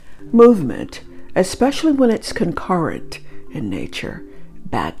Movement, especially when it's concurrent in nature,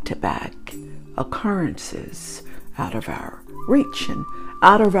 back-to-back occurrences out of our reach and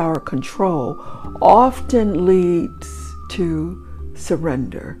out of our control, often leads to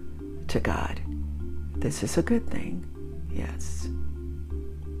surrender to God. This is a good thing, yes.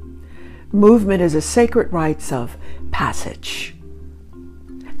 Movement is a sacred rites of passage,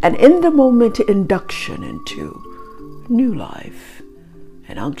 an in-the-moment induction into new life,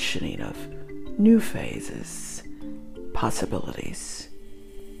 an unctioning of new phases, possibilities.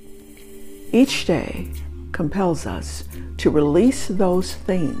 Each day compels us to release those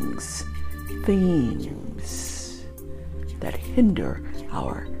themes that hinder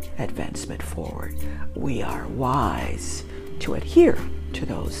our advancement forward. We are wise to adhere to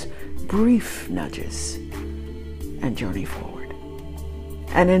those brief nudges and journey forward.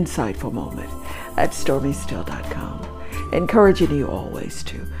 An insightful moment at StormyStill.com, encouraging you always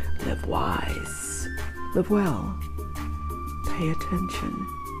to live wise, live well, pay attention,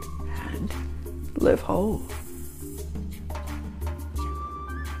 and live whole.